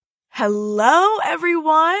Hello,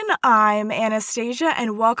 everyone. I'm Anastasia,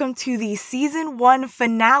 and welcome to the Season 1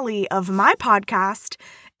 finale of my podcast,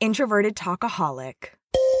 Introverted Talkaholic.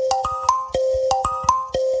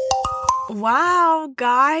 Wow,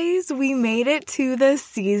 guys, we made it to the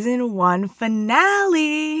Season 1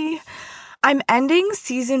 finale. I'm ending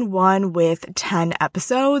Season 1 with 10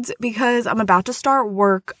 episodes because I'm about to start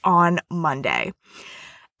work on Monday.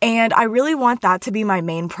 And I really want that to be my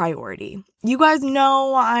main priority. You guys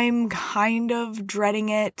know I'm kind of dreading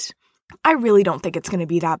it. I really don't think it's going to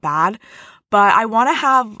be that bad, but I want to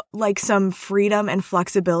have some freedom and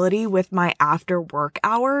flexibility with my after work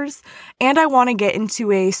hours. And I want to get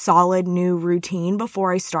into a solid new routine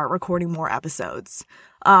before I start recording more episodes.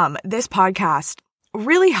 This podcast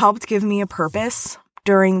really helped give me a purpose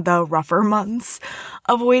during the rougher months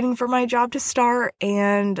of waiting for my job to start,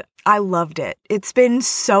 and I loved it. It's been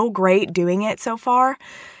so great doing it so far.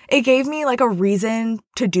 It gave me a reason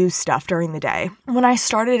to do stuff during the day. When I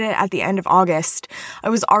started it at the end of August, I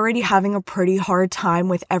was already having a pretty hard time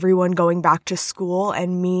with everyone going back to school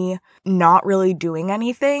and me not really doing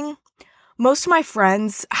anything. Most of my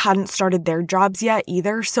friends hadn't started their jobs yet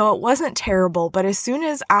either, so it wasn't terrible. But as soon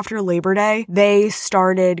as after Labor Day, they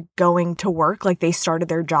started going to work, they started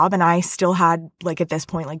their job, and I still had, at this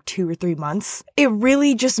point, 2 or 3 months. It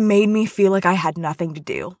really just made me feel like I had nothing to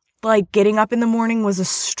do. Getting up in the morning was a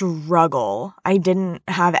struggle. I didn't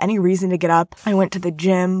have any reason to get up. I went to the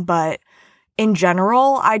gym, but in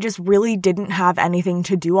general, I just really didn't have anything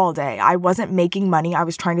to do all day. I wasn't making money. I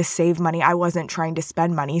was trying to save money. I wasn't trying to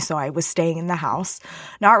spend money, so I was staying in the house,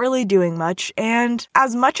 not really doing much. And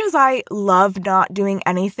as much as I love not doing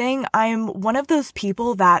anything, I'm one of those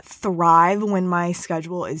people that thrive when my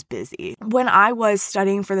schedule is busy. When I was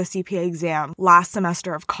studying for the CPA exam last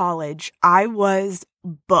semester of college, I was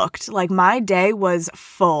booked. My day was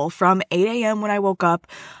full from 8 a.m. when I woke up.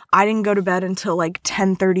 I didn't go to bed until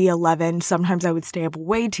 10:30, 11. Sometimes I would stay up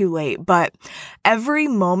way too late, but every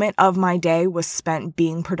moment of my day was spent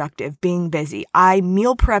being productive, being busy. I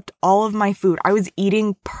meal prepped all of my food. I was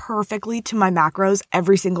eating perfectly to my macros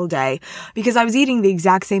every single day because I was eating the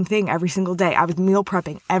exact same thing every single day. I was meal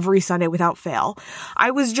prepping every Sunday without fail.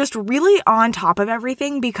 I was just really on top of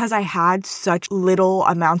everything because I had such little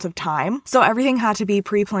amounts of time. So everything had to be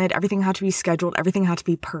pre-planned, everything had to be scheduled, everything had to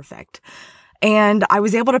be perfect. And I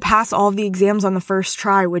was able to pass all of the exams on the first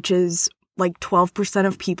try, which is 12%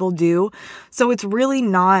 of people do. So it's really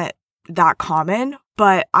not that common,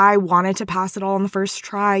 but I wanted to pass it all on the first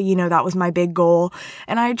try. That was my big goal,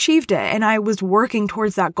 and I achieved it. And I was working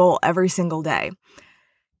towards that goal every single day.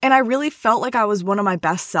 And I really felt like I was one of my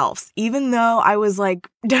best selves, even though I was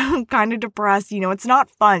kind of depressed. It's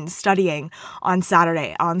not fun studying on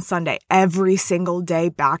Saturday, on Sunday, every single day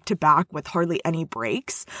back to back with hardly any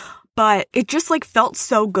breaks. But it just felt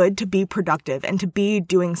so good to be productive and to be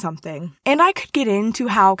doing something. And I could get into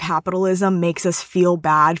how capitalism makes us feel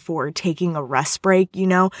bad for taking a rest break,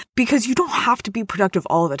 because you don't have to be productive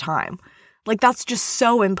all the time. That's just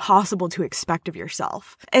so impossible to expect of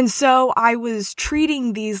yourself. And so I was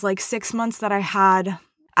treating these 6 months that I had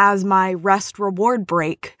as my rest reward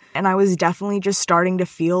break. And I was definitely just starting to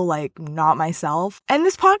feel not myself. And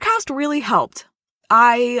this podcast really helped.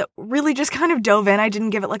 I really just kind of dove in. I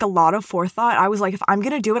didn't give it a lot of forethought. I was if I'm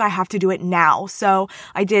going to do it, I have to do it now. So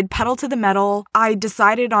I did pedal to the metal. I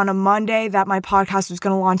decided on a Monday that my podcast was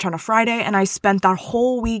going to launch on a Friday, and I spent that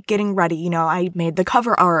whole week getting ready. I made the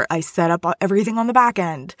cover art. I set up everything on the back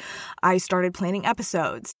end. I started planning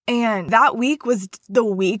episodes. And that week was the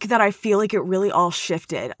week that I feel it really all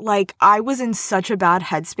shifted. I was in such a bad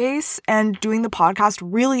headspace, and doing the podcast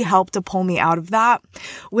really helped to pull me out of that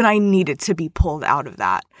when I needed to be pulled out of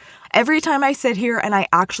that. Every time I sit here and I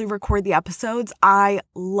actually record the episodes, I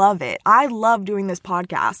love it. I love doing this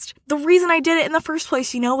podcast. The reason I did it in the first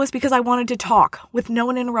place, was because I wanted to talk with no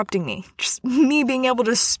one interrupting me. Just me being able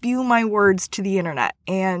to spew my words to the internet.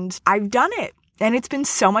 And I've done it. And it's been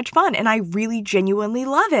so much fun, and I really genuinely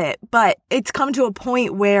love it. But it's come to a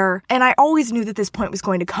point where, and I always knew that this point was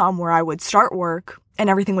going to come, where I would start work and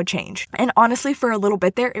everything would change. And honestly, for a little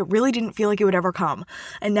bit there, it really didn't feel like it would ever come.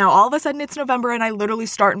 And now all of a sudden it's November and I literally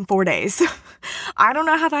start in 4 days. I don't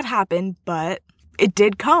know how that happened, but it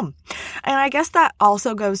did come. And I guess that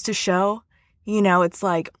also goes to show, it's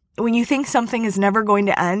when you think something is never going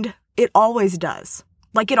to end, it always does.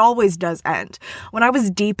 It always does end. When I was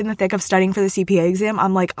deep in the thick of studying for the CPA exam,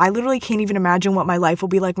 I'm I literally can't even imagine what my life will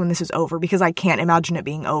be like when this is over, because I can't imagine it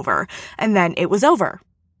being over. And then it was over.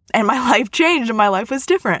 And my life changed and my life was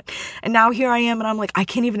different. And now here I am, and I'm I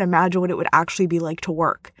can't even imagine what it would actually be like to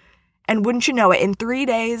work. And wouldn't you know it, in 3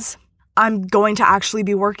 days, I'm going to actually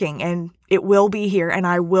be working and it will be here and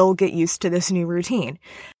I will get used to this new routine.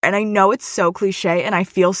 And I know it's so cliche and I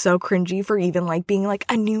feel so cringy for even like being like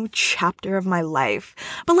a new chapter of my life.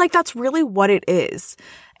 But like that's really what it is.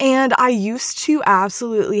 And I used to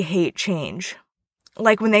absolutely hate change.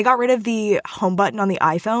 Like when they got rid of the home button on the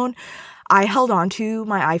iPhone, I held on to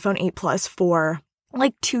my iPhone 8 Plus for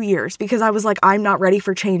like 2 years because I was like, I'm not ready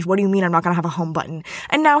for change. What do you mean I'm not going to have a home button?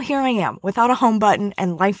 And now here I am without a home button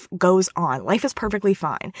and life goes on. Life is perfectly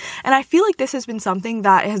fine. And I feel like this has been something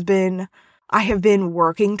that I have been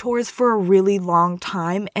working towards for a really long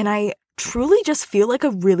time. And I truly just feel like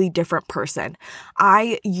a really different person.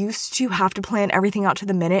 I used to have to plan everything out to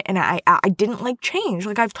the minute and I didn't like change.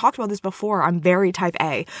 Like I've talked about this before. I'm very type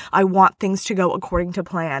A. I want things to go according to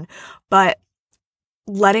plan, but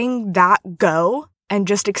letting that go and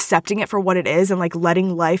just accepting it for what it is and like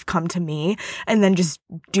letting life come to me and then just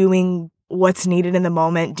doing what's needed in the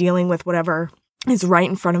moment, dealing with whatever is right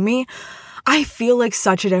in front of me, I feel like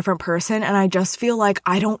such a different person and I just feel like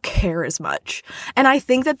I don't care as much. And I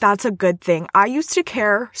think that that's a good thing. I used to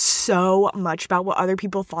care so much about what other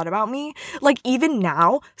people thought about me. Like even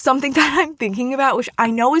now, something that I'm thinking about, which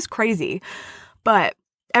I know is crazy, but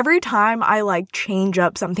every time I like change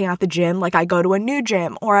up something at the gym, like I go to a new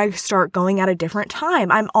gym or I start going at a different time,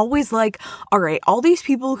 I'm always like, all right, all these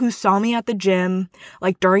people who saw me at the gym,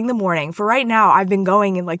 like during the morning, for right now, I've been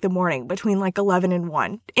going in like the morning between like 11 and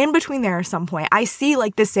 1. In between there at some point, I see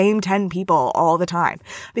like the same 10 people all the time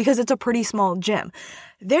because it's a pretty small gym.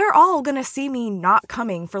 They're all gonna see me not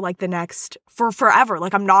coming for like for forever.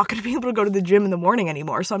 Like I'm not gonna be able to go to the gym in the morning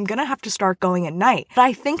anymore. So I'm gonna have to start going at night. But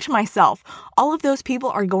I think to myself, all of those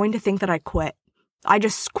people are going to think that I quit. I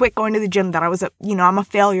just quit going to the gym, that I was I'm a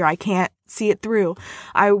failure. I can't see it through.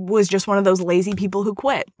 I was just one of those lazy people who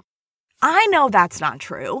quit. I know that's not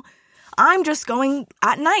true. I'm just going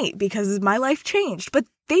at night because my life changed, but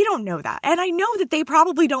they don't know that. And I know that they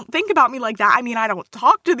probably don't think about me like that. I mean, I don't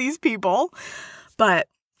talk to these people, but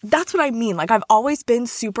that's what I mean. Like I've always been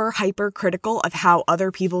super hypercritical of how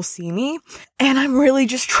other people see me, and I'm really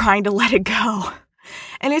just trying to let it go.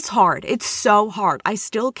 And it's hard. It's so hard. I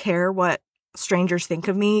still care what strangers think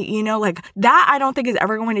of me, like that I don't think is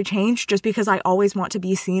ever going to change just because I always want to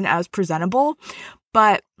be seen as presentable.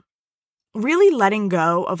 But really letting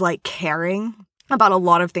go of like caring about a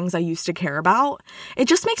lot of things I used to care about, it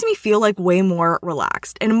just makes me feel like way more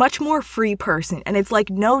relaxed and a much more free person. And it's like,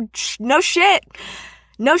 no shit.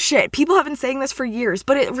 No shit. People have been saying this for years,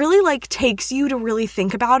 but it really like takes you to really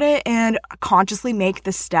think about it and consciously make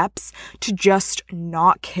the steps to just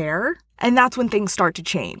not care. And that's when things start to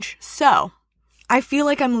change. So I feel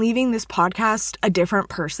like I'm leaving this podcast a different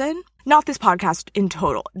person. Not this podcast in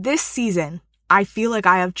total. This season, I feel like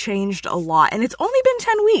I have changed a lot. And it's only been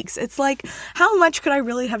 10 weeks. It's like, how much could I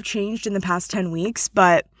really have changed in the past 10 weeks?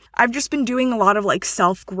 But I've just been doing a lot of like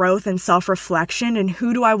self-growth and self-reflection and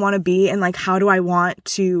who do I want to be and like how do I want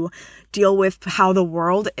to deal with how the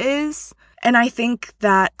world is. And I think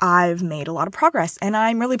that I've made a lot of progress and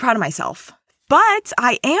I'm really proud of myself. But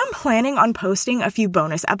I am planning on posting a few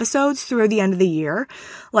bonus episodes through the end of the year,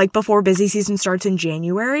 like before busy season starts in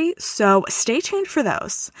January. So stay tuned for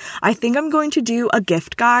those. I think I'm going to do a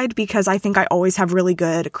gift guide because I think I always have really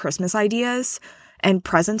good Christmas ideas and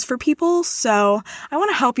presents for people. So I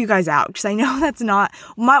want to help you guys out because I know that's not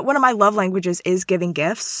one of my love languages is giving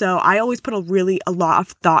gifts. So I always put a lot of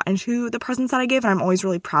thought into the presents that I give and I'm always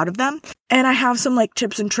really proud of them. And I have some like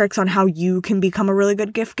tips and tricks on how you can become a really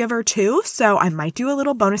good gift giver too. So I might do a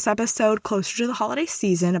little bonus episode closer to the holiday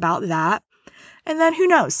season about that. And then who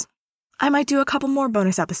knows? I might do a couple more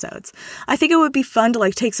bonus episodes. I think it would be fun to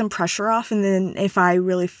like take some pressure off. And then if I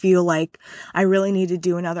really feel like I really need to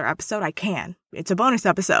do another episode, I can. It's a bonus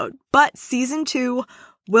episode. But season 2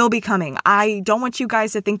 will be coming. I don't want you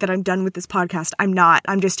guys to think that I'm done with this podcast. I'm not.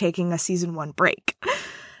 I'm just taking a season 1 break.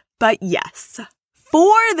 But yes.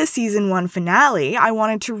 For the season 1 finale, I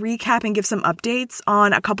wanted to recap and give some updates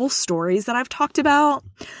on a couple stories that I've talked about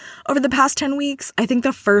over the past 10 weeks. I think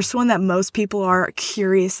the first one that most people are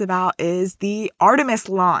curious about is the Artemis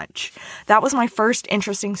launch. That was my first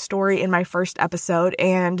interesting story in my first episode.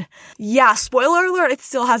 And yeah, spoiler alert, it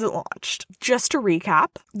still hasn't launched. Just to recap,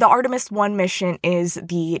 the Artemis I mission is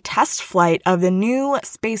the test flight of the new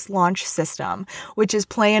space launch system, which is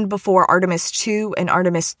planned before Artemis II and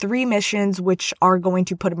Artemis III missions, which are going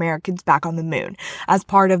to put Americans back on the moon as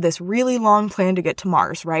part of this really long plan to get to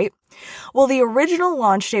Mars, right? Well, the original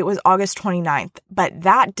launch date was August 29th, but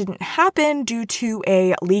that didn't happen due to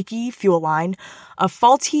a leaky fuel line, a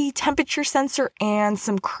faulty temperature sensor, and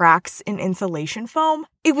some cracks in insulation foam.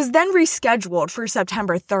 It was then rescheduled for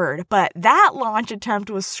September 3rd, but that launch attempt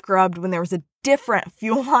was scrubbed when there was a different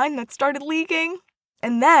fuel line that started leaking.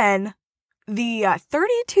 And then the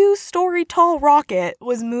 32-story tall rocket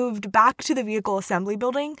was moved back to the vehicle assembly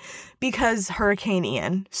building because Hurricane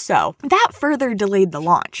Ian. So that further delayed the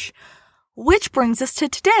launch. Which brings us to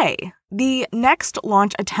today. The next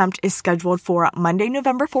launch attempt is scheduled for Monday,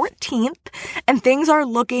 November 14th, and things are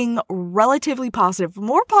looking relatively positive,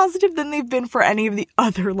 more positive than they've been for any of the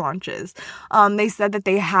other launches. They said that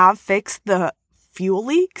they have fixed the fuel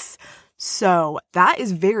leaks, so that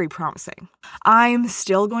is very promising. I'm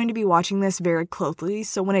still going to be watching this very closely,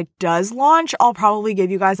 so when it does launch, I'll probably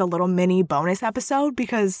give you guys a little mini bonus episode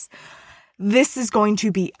because this is going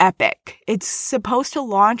to be epic. It's supposed to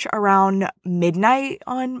launch around midnight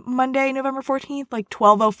on Monday, November 14th, like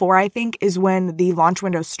 12:04, I think, is when the launch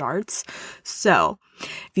window starts. So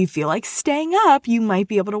if you feel like staying up, you might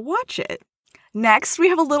be able to watch it. Next, we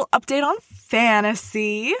have a little update on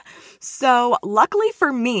fantasy. So luckily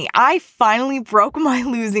for me, I finally broke my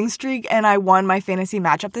losing streak and I won my fantasy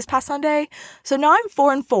matchup this past Sunday. So now I'm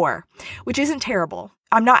 4-4, which isn't terrible.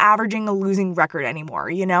 I'm not averaging a losing record anymore.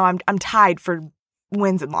 You know, I'm tied for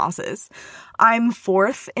wins and losses. I'm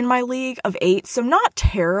 4th in my league of 8, so not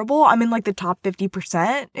terrible. I'm in like the top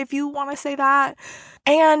 50%, if you want to say that.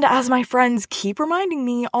 And as my friends keep reminding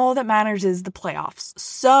me, all that matters is the playoffs.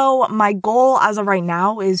 So my goal as of right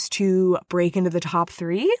now is to break into the top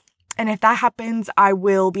 3. And if that happens, I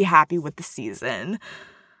will be happy with the season.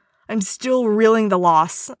 I'm still reeling the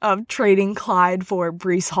loss of trading Clyde for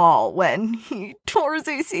Breece Hall when he tore his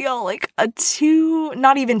ACL like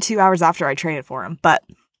not even 2 hours after I traded for him, but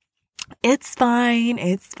it's fine.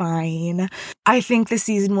 It's fine. I think the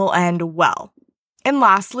season will end well. And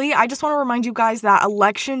lastly, I just want to remind you guys that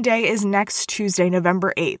Election Day is next Tuesday,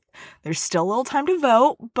 November 8th. There's still a little time to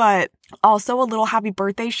vote, but also a little happy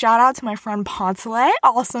birthday shout out to my friend Poncelé,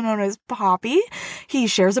 also known as Poppy. He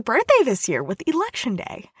shares a birthday this year with Election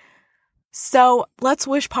Day. So let's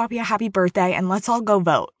wish Poppy a happy birthday and let's all go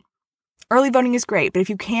vote. Early voting is great, but if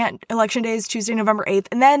you can't, Election Day is Tuesday, November 8th.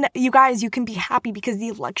 And then you guys, you can be happy because the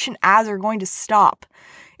election ads are going to stop.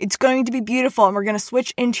 It's going to be beautiful and we're going to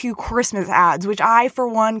switch into Christmas ads, which I, for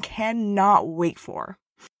one, cannot wait for.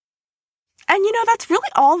 And that's really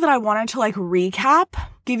all that I wanted to recap,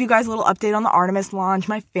 give you guys a little update on the Artemis launch,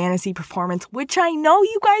 my fantasy performance, which I know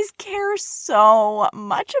you guys care so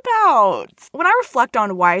much about. When I reflect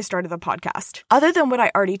on why I started the podcast, other than what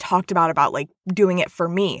I already talked about doing it for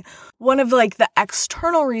me, one of the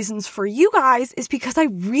external reasons for you guys is because I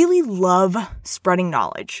really love spreading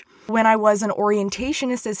knowledge. When I was an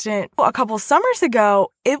orientation assistant a couple summers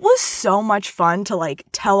ago, it was so much fun to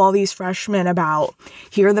tell all these freshmen about,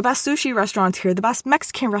 here are the best sushi restaurants, here are the best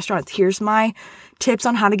Mexican restaurants, here's my tips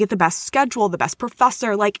on how to get the best schedule, the best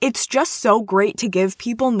professor. It's just so great to give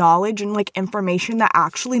people knowledge and information that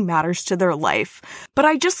actually matters to their life. But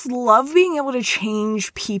I just love being able to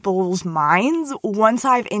change people's minds once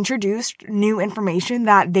I've introduced new information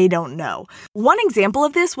that they don't know. One example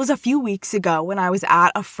of this was a few weeks ago when I was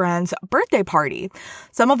at a friend's birthday party.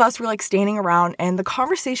 Some of us were standing around and the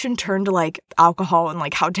conversation turned to alcohol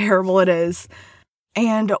and how terrible it is.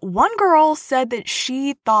 And one girl said that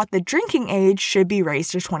she thought the drinking age should be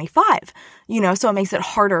raised to 25, so it makes it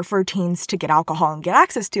harder for teens to get alcohol and get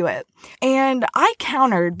access to it. And I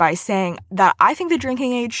countered by saying that I think the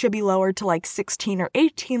drinking age should be lowered to 16 or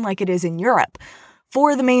 18 like it is in Europe.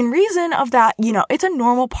 For the main reason of that, it's a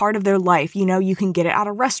normal part of their life. You can get it at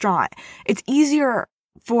a restaurant. It's easier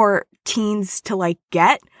for teens to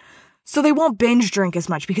get. So they won't binge drink as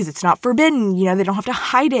much because it's not forbidden. They don't have to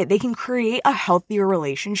hide it. They can create a healthier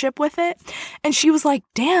relationship with it. And she was like,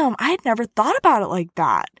 damn, I had never thought about it like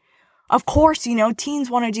that. Of course, teens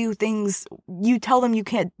want to do things. You tell them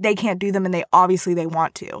they can't do them and they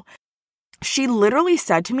want to. She literally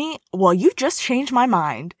said to me, well, you just changed my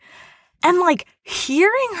mind. And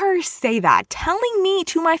hearing her say that, telling me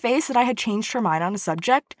to my face that I had changed her mind on a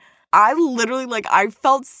subject, I literally, I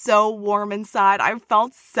felt so warm inside. I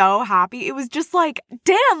felt so happy. It was just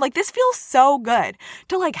damn, this feels so good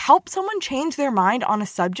to, help someone change their mind on a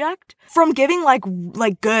subject from giving,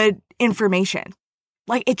 good information.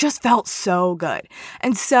 It just felt so good.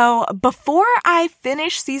 And so before I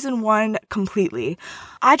finish season 1 completely,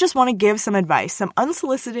 I just want to give some advice, some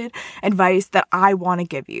unsolicited advice that I want to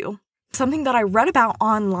give you. Something that I read about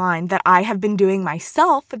online that I have been doing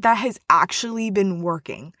myself that has actually been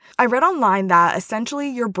working. I read online that essentially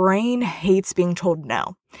your brain hates being told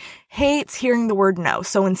no. hates hearing the word no.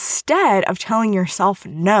 So instead of telling yourself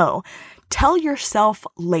no, tell yourself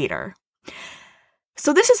later.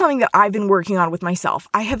 So this is something that I've been working on with myself.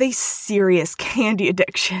 I have a serious candy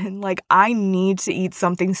addiction. Like, I need to eat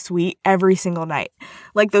something sweet every single night.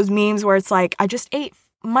 Like those memes where it's like, I just ate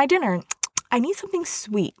my dinner. I need something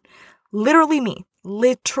sweet. Literally me.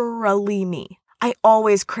 Literally me. I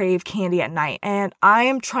always crave candy at night, and I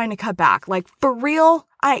am trying to cut back. Like, for real,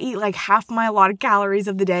 I eat like half my allotted calories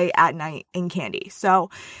of the day at night in candy. So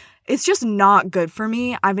it's just not good for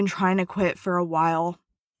me. I've been trying to quit for a while.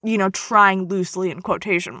 Trying loosely in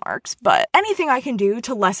quotation marks, but anything I can do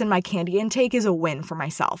to lessen my candy intake is a win for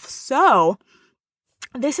myself. So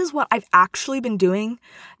this is what I've actually been doing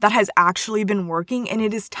that has actually been working, and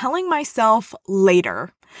it is telling myself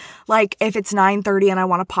later. Like, if it's 9:30 and I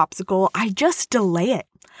want a popsicle, I just delay it.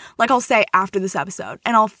 Like, I'll say after this episode,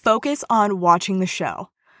 and I'll focus on watching the show.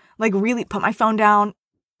 Like, really put my phone down.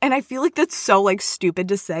 And I feel like that's so, like, stupid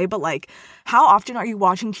to say, but, like, how often are you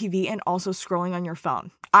watching TV and also scrolling on your phone?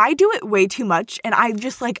 I do it way too much, and I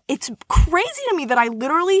just, like, it's crazy to me that I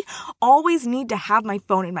literally always need to have my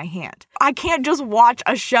phone in my hand. I can't just watch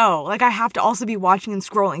a show. Like, I have to also be watching and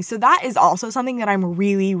scrolling. So that is also something that I'm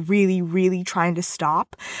really, really, really trying to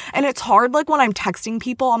stop. And it's hard, like, when I'm texting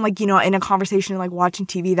people, I'm, like, in a conversation, like, watching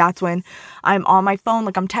TV, that's when I'm on my phone,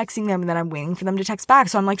 like, I'm texting them, and then I'm waiting for them to text back.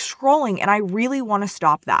 So I'm, like, scrolling, and I really want to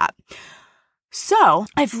stop that. So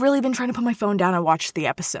I've really been trying to put my phone down and watch the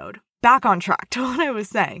episode. Back on track to what I was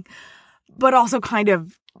saying. But also kind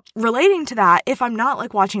of relating to that, if I'm not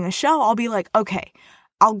like watching a show, I'll be like, okay,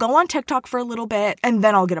 I'll go on TikTok for a little bit and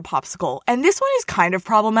then I'll get a popsicle. And this one is kind of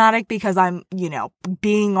problematic because I'm,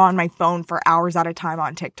 being on my phone for hours at a time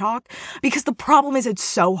on TikTok. Because the problem is it's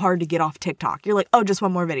so hard to get off TikTok. You're like, oh, just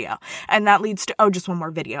one more video. And that leads to, oh, just one more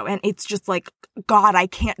video. And it's just like, God, I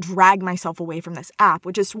can't drag myself away from this app,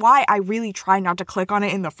 which is why I really try not to click on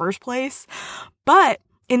it in the first place. But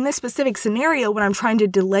in this specific scenario, when I'm trying to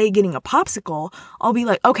delay getting a popsicle, I'll be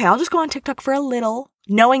like, okay, I'll just go on TikTok for a little,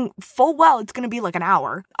 knowing full well it's going to be like an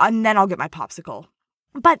hour, and then I'll get my popsicle.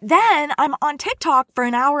 But then I'm on TikTok for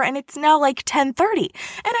an hour and it's now like 10:30.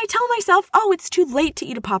 And I tell myself, oh, it's too late to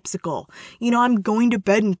eat a popsicle. I'm going to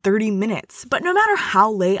bed in 30 minutes. But no matter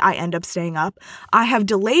how late I end up staying up, I have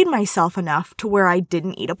delayed myself enough to where I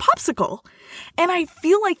didn't eat a popsicle. And I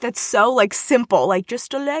feel like that's so like simple, like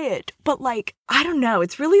just delay it. But like, I don't know,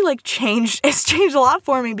 it's really like changed. It's changed a lot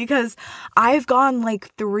for me because I've gone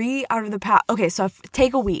like 3 out of the past. Okay, so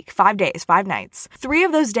take a week, 5 days, 5 nights. 3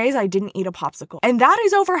 of those days I didn't eat a popsicle. And that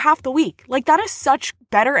is over half the week. Like that is such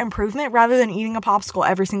better improvement rather than eating a popsicle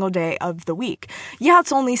every single day of the week. Yeah,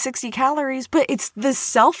 it's only 60 calories, but it's the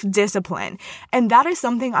self-discipline. And that is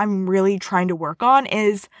something I'm really trying to work on,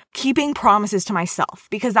 is keeping promises to myself,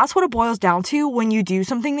 because that's what it boils down to when you do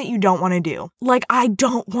something that you don't want to do. Like, I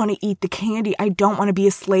don't want to eat the candy. I don't want to be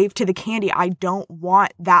a slave to the candy. I don't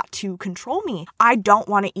want that to control me. I don't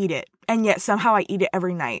want to eat it. And yet somehow I eat it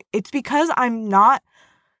every night. It's because I'm not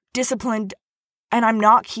disciplined and I'm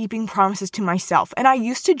not keeping promises to myself. And I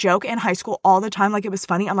used to joke in high school all the time, like it was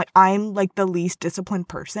funny. I'm like, I'm like the least disciplined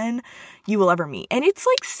person you will ever meet. And it's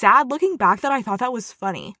like sad looking back that I thought that was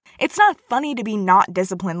funny. It's not funny to be not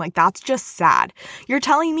disciplined. Like, that's just sad. You're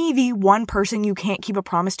telling me the one person you can't keep a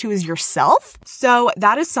promise to is yourself? So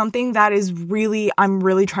that is something that is I'm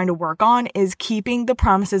really trying to work on, is keeping the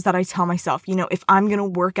promises that I tell myself. If I'm going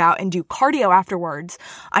to work out and do cardio afterwards,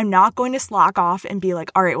 I'm not going to slack off and be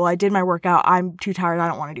like, all right, well, I did my workout. I'm too tired. I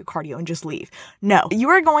don't want to do cardio, and just leave. No, you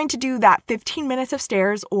are going to do that 15 minutes of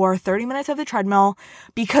stairs or 30 minutes of the treadmill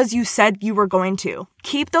because you said you were going to.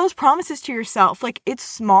 Keep those promises to yourself. Like, it's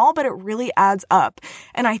small, but it really adds up.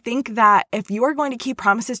 And I think that if you are going to keep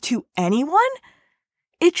promises to anyone,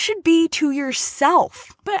 it should be to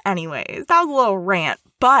yourself. But anyways, that was a little rant.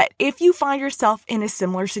 But if you find yourself in a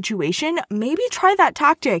similar situation, maybe try that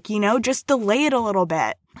tactic, just delay it a little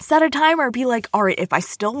bit. Set a timer, be like, all right, if I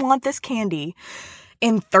still want this candy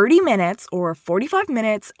in 30 minutes or 45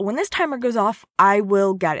 minutes, when this timer goes off, I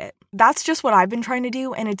will get it. That's just what I've been trying to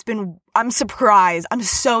do. And I'm surprised. I'm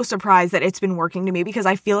so surprised that it's been working to me, because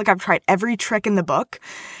I feel like I've tried every trick in the book.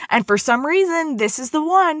 And for some reason, this is the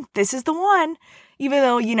one. Even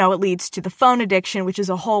though, it leads to the phone addiction, which is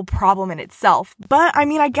a whole problem in itself. But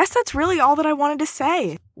I guess that's really all that I wanted to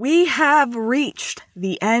say. We have reached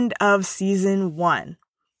the end of season 1.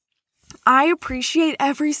 I appreciate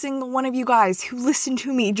every single one of you guys who listen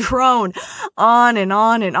to me drone on and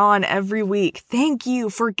on and on every week. Thank you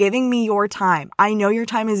for giving me your time. I know your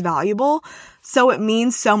time is valuable, so it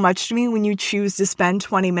means so much to me when you choose to spend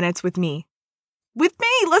 20 minutes with me.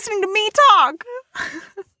 Listening to me talk.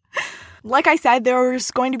 Like I said,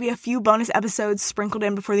 there's going to be a few bonus episodes sprinkled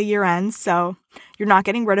in before the year ends, so you're not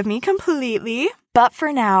getting rid of me completely. But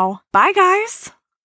for now, bye guys!